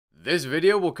This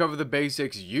video will cover the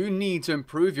basics you need to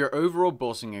improve your overall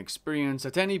bossing experience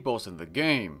at any boss in the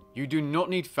game. You do not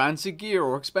need fancy gear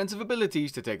or expensive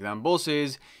abilities to take down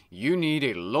bosses, you need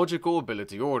a logical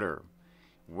ability order.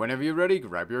 Whenever you're ready,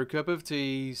 grab your cup of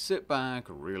tea, sit back,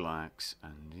 relax,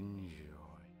 and enjoy.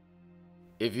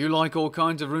 If you like all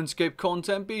kinds of Runescape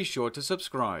content, be sure to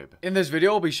subscribe. In this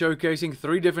video, I'll be showcasing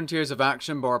 3 different tiers of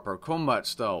action bar per combat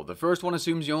style. The first one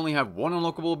assumes you only have one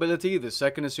unlockable ability, the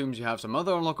second assumes you have some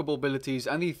other unlockable abilities,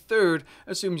 and the third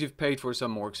assumes you've paid for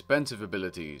some more expensive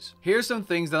abilities. Here's some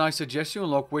things that I suggest you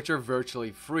unlock which are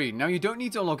virtually free. Now, you don't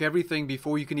need to unlock everything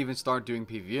before you can even start doing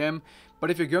PVM, but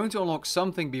if you're going to unlock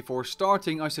something before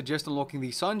starting, I suggest unlocking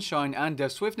the Sunshine and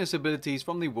Death Swiftness abilities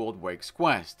from the World Wakes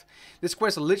quest. This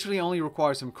quest literally only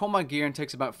requires some combat gear and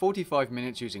takes about 45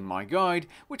 minutes using my guide,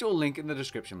 which I'll link in the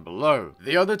description below.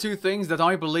 The other 2 things that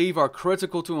I believe are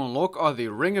critical to unlock are the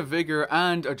Ring of Vigor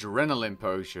and Adrenaline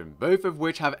Potion, both of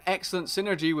which have excellent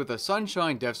synergy with the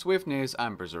Sunshine, Death Swiftness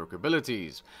and Berserk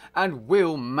abilities, and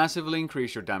will massively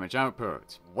increase your damage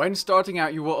output. When starting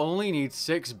out, you will only need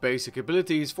 6 basic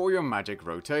abilities for your magic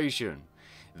rotation.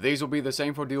 These will be the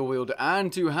same for dual wield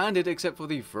and two-handed, except for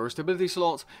the first ability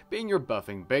slot being your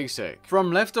buffing basic.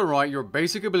 From left to right, your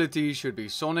basic abilities should be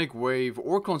Sonic Wave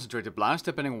or Concentrated Blast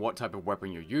depending on what type of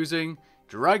weapon you're using,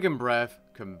 Dragon Breath,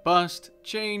 Combust,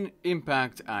 Chain,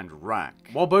 Impact, and Rack.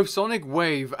 While both Sonic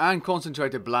Wave and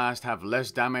Concentrated Blast have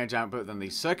less damage output than the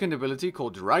second ability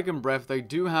called Dragon Breath, they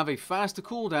do have a faster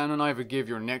cooldown and either give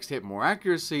your next hit more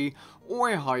accuracy or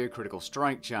a higher critical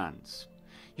strike chance.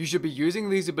 You should be using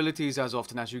these abilities as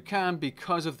often as you can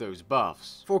because of those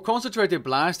buffs. For Concentrated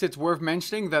Blast, it's worth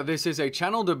mentioning that this is a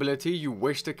channeled ability you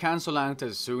wish to cancel out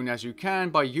as soon as you can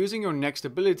by using your next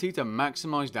ability to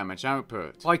maximize damage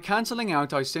output. By cancelling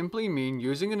out, I simply mean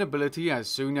using an ability as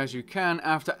soon as you can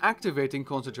after activating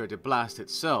Concentrated Blast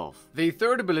itself. The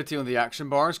third ability on the action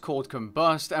bar is called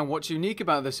Combust, and what's unique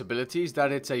about this ability is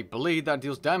that it's a bleed that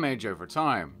deals damage over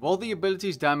time. While the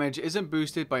ability's damage isn't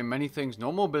boosted by many things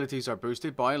normal abilities are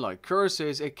boosted by, like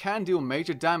curses, it can deal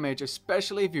major damage,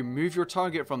 especially if you move your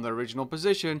target from the original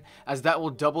position, as that will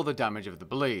double the damage of the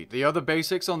bleed. The other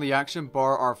basics on the action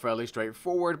bar are fairly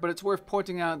straightforward, but it's worth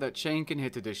pointing out that Chain can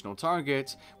hit additional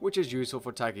targets, which is useful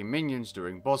for tagging minions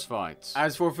during boss fights.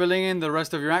 As for filling in the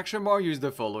rest of your action bar, use the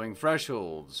following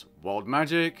thresholds: Wild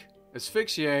Magic,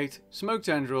 Asphyxiate, Smoke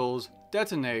Tendrils,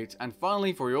 Detonate, and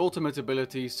finally for your ultimate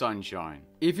ability, Sunshine.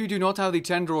 If you do not have the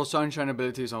Tendril or Sunshine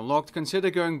abilities unlocked, consider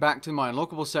going back to my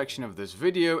unlockable section of this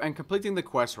video and completing the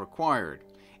quests required.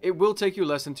 It will take you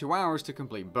less than 2 hours to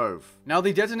complete both. Now,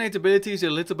 the Detonate ability is a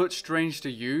little bit strange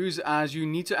to use, as you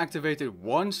need to activate it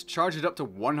once, charge it up to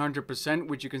 100%,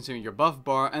 which you can see in your buff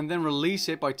bar, and then release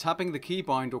it by tapping the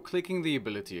keybind or clicking the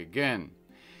ability again.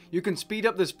 You can speed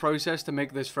up this process to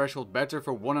make this threshold better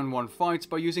for one-on-one fights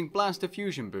by using Blast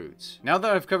Diffusion Boots. Now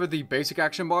that I've covered the basic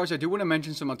action bars, I do want to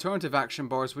mention some alternative action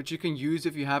bars which you can use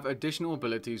if you have additional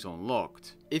abilities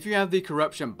unlocked. If you have the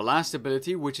Corruption Blast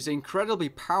ability, which is incredibly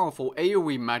powerful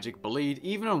AoE magic bleed,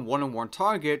 even on one-on-one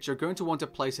targets, you're going to want to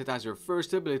place it as your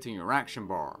first ability in your action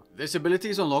bar. This ability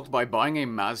is unlocked by buying a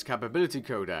Maz Capability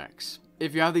Codex.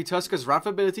 If you have the Tuska's Wrath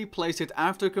ability, place it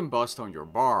after Combust on your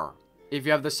bar. If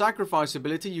you have the Sacrifice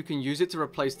ability, you can use it to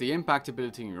replace the Impact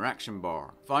ability in your action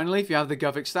bar. Finally, if you have the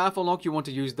Gothic Staff unlocked, you want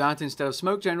to use that instead of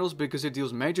Smoke Tendrils because it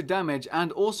deals major damage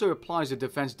and also applies a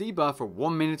defense debuff for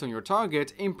 1 minute on your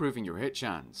target, improving your hit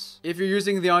chance. If you're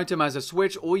using the item as a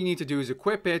switch, all you need to do is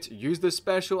equip it, use the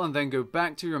special, and then go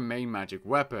back to your main magic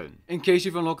weapon. In case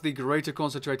you've unlocked the Greater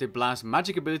Concentrated Blast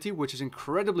magic ability, which is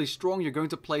incredibly strong, you're going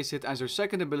to place it as your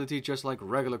second ability just like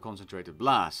regular Concentrated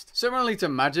Blast. Similarly to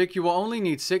magic, you will only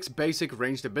need 6 basic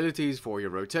ranged abilities for your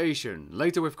rotation.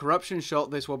 Later with Corruption Shot,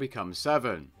 this will become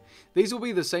 7. These will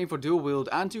be the same for dual wield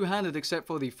and two-handed, except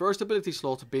for the first ability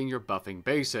slot being your buffing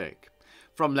basic.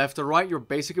 From left to right, your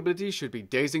basic abilities should be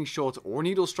Dazing Shot or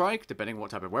Needle Strike, depending on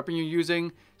what type of weapon you're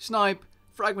using, Snipe,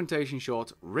 Fragmentation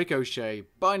Shot, Ricochet,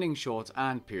 Binding Shot,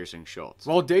 and Piercing Shot.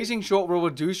 While Dazing Shot will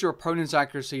reduce your opponent's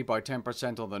accuracy by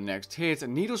 10% on the next hit,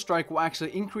 Needle Strike will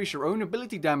actually increase your own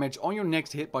ability damage on your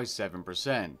next hit by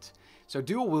 7%. So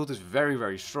dual wield is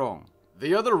very strong.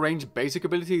 The other ranged basic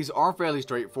abilities are fairly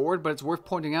straightforward, but it's worth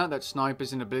pointing out that Snipe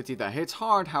is an ability that hits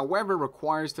hard, however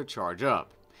requires to charge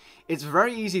up. It's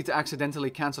very easy to accidentally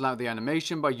cancel out the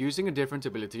animation by using a different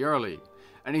ability early.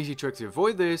 An easy trick to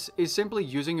avoid this is simply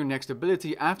using your next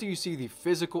ability after you see the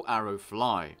physical arrow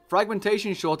fly.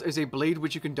 Fragmentation Shot is a bleed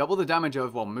which you can double the damage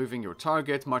of while moving your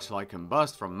target, much like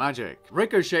Combust from Magic.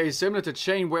 Ricochet is similar to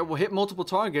Chain, where it will hit multiple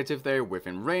targets if they are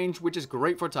within range, which is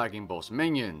great for tagging boss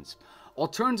minions.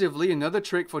 Alternatively, another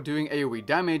trick for doing AoE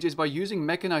damage is by using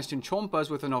mechanized chinchompas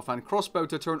with an offhand crossbow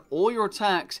to turn all your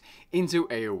attacks into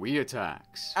AoE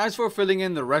attacks. As for filling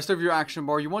in the rest of your action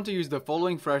bar, you want to use the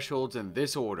following thresholds in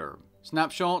this order: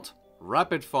 Snapshot,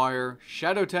 Rapid Fire,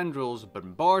 Shadow Tendrils,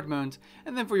 Bombardment,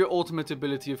 and then for your ultimate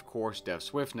ability, of course, Death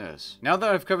Swiftness. Now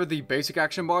that I've covered the basic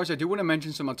action bars, I do want to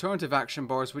mention some alternative action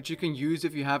bars which you can use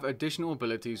if you have additional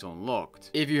abilities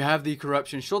unlocked. If you have the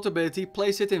Corruption Shot ability,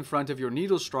 place it in front of your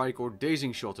Needle Strike or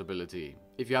Dazing Shot ability.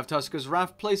 If you have Tusker's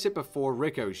Wrath, place it before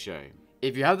Ricochet.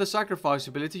 If you have the Sacrifice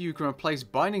ability, you can replace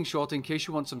Binding Shot in case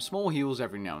you want some small heals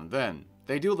every now and then.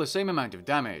 They deal the same amount of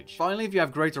damage. Finally, if you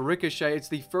have Greater Ricochet, it's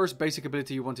the first basic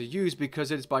ability you want to use because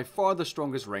it is by far the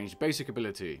strongest ranged basic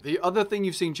ability. The other thing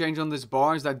you've seen change on this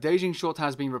bar is that Dazing Shot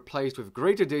has been replaced with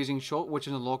Greater Dazing Shot, which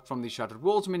is unlocked from the Shattered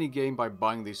Worlds minigame by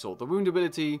buying the Salt the Wound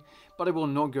ability, but I will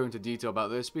not go into detail about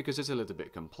this because it's a little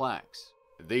bit complex.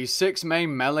 The 6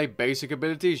 main melee basic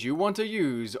abilities you want to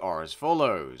use are as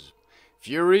follows: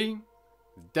 Fury,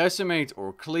 Decimate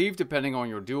or Cleave depending on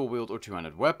your dual wield or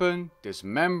two-handed weapon,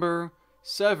 Dismember,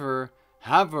 Sever,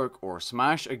 Havoc or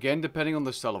Smash, again depending on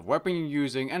the style of weapon you're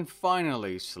using, and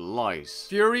finally Slice.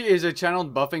 Fury is a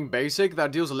channeled buffing basic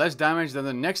that deals less damage than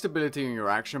the next ability in your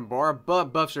action bar,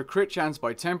 but buffs your crit chance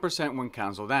by 10% when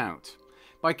cancelled out.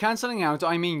 By cancelling out,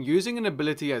 I mean using an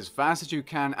ability as fast as you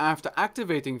can after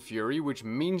activating Fury, which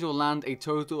means you'll land a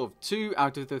total of 2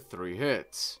 out of the 3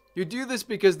 hits. You do this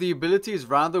because the ability is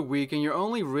rather weak and you're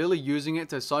only really using it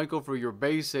to cycle through your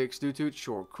basics due to its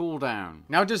short cooldown.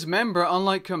 Now Dismember,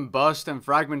 unlike Combust and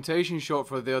Fragmentation Shot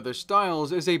for the other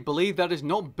styles, is a bleed that is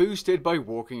not boosted by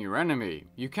walking your enemy.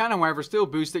 You can however still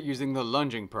boost it using the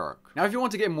Lunging perk. Now if you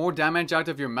want to get more damage out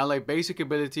of your melee basic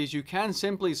abilities, you can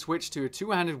simply switch to a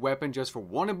two-handed weapon just for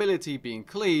one ability being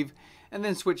Cleave, and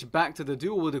then switch back to the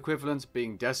dual wield equivalent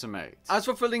being Decimate. As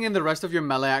for filling in the rest of your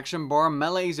melee action bar,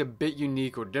 melee is a bit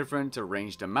unique or different to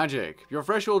ranged and magic. Your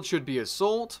threshold should be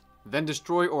Assault, then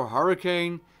Destroy or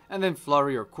Hurricane, and then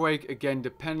Flurry or Quake, again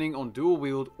depending on dual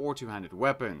wield or two-handed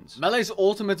weapons. Melee's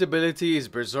ultimate ability is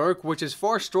Berserk, which is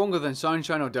far stronger than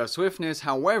Sunshine or Death Swiftness,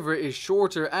 however is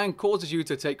shorter and causes you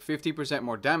to take 50%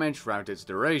 more damage throughout its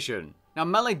duration. Now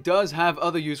melee does have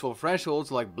other useful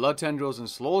thresholds like Blood Tendrils and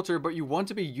Slaughter, but you want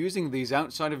to be using these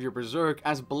outside of your Berserk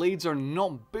as bleeds are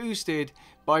not boosted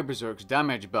by Berserk's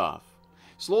damage buff.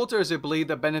 Slaughter is a bleed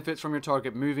that benefits from your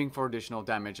target moving for additional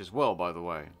damage as well, by the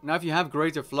way. Now if you have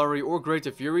Greater Flurry or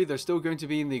Greater Fury, they're still going to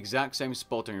be in the exact same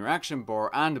spot on your action bar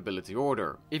and ability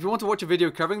order. If you want to watch a video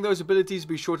covering those abilities,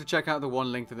 be sure to check out the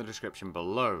one linked in the description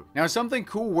below. Now something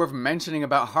cool worth mentioning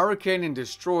about Hurricane and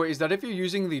Destroy is that if you're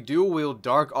using the dual wield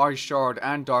Dark Eye Shard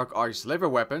and Dark Eye Sliver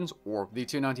weapons, or the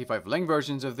 295 Ling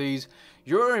versions of these,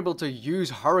 you're able to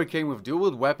use Hurricane with dual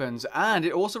wield weapons, and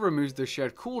it also removes the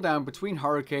shared cooldown between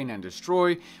Hurricane and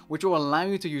Destroy, which will allow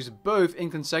you to use both in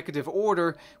consecutive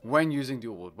order when using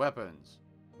dual wield weapons.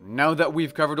 Now that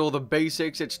we've covered all the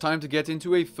basics, it's time to get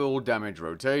into a full damage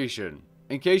rotation.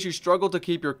 In case you struggle to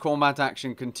keep your combat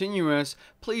action continuous,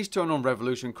 please turn on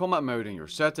Revolution Combat Mode in your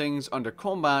settings, under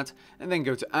Combat, and then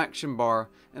go to Action Bar,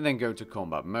 and then go to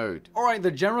Combat Mode. Alright,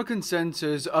 the general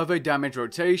consensus of a damage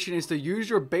rotation is to use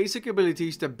your basic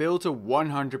abilities to build to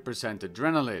 100%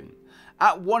 Adrenaline.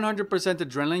 At 100%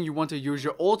 Adrenaline, you want to use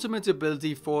your ultimate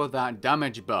ability for that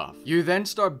damage buff. You then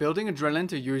start building Adrenaline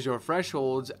to use your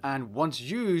thresholds, and once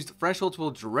used, thresholds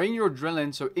will drain your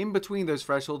Adrenaline, so in between those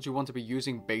thresholds you want to be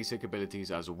using basic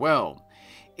abilities as well.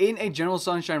 In a general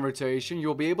Sunshine rotation,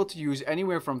 you'll be able to use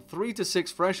anywhere from 3 to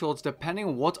 6 thresholds depending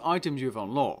on what items you've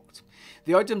unlocked.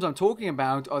 The items I'm talking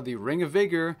about are the Ring of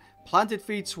Vigor, Planted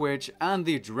Feet Switch, and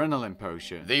the Adrenaline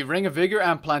Potion. The Ring of Vigor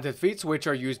and Planted Feet Switch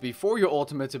are used before your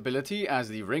ultimate ability, as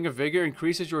the Ring of Vigor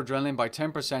increases your Adrenaline by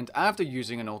 10% after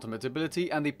using an ultimate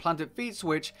ability, and the Planted Feet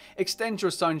Switch extends your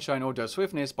Sunshine or Death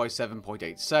Swiftness by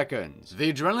 7.8 seconds.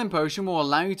 The Adrenaline Potion will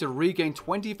allow you to regain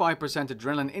 25%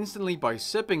 Adrenaline instantly by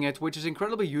sipping it, which is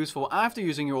incredibly useful after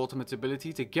using your ultimate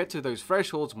ability to get to those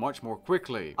thresholds much more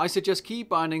quickly. I suggest keep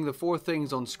binding the 4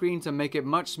 things on screen to make it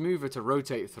much smoother to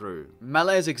rotate through.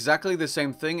 Melee is exactly the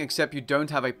same thing, except you don't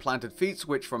have a Planted Feet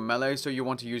Switch from melee, so you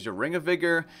want to use your Ring of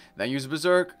Vigor, then use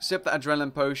Berserk, sip the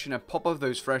Adrenaline Potion, and pop off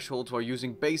those thresholds while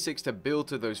using basics to build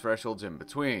to those thresholds in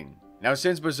between. Now,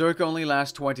 since Berserk only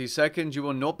lasts 20 seconds, you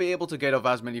will not be able to get off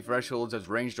as many thresholds as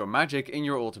ranged or magic in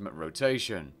your ultimate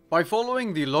rotation. By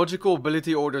following the logical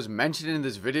ability orders mentioned in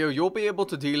this video, you'll be able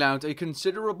to deal out a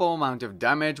considerable amount of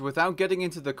damage without getting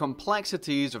into the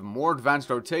complexities of more advanced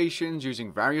rotations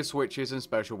using various switches and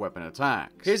special weapon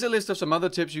attacks. Here's a list of some other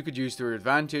tips you could use to your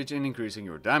advantage in increasing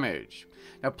your damage.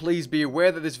 Now, please be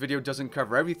aware that this video doesn't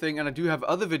cover everything, and I do have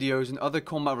other videos and other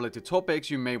combat related topics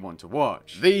you may want to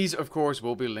watch. These, of course,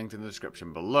 will be linked in the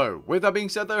description below. With that being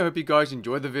said though, I hope you guys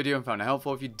enjoyed the video and found it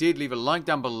helpful. If you did, leave a like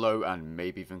down below and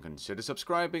maybe even consider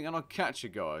subscribing, and I'll catch you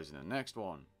guys in the next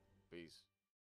one.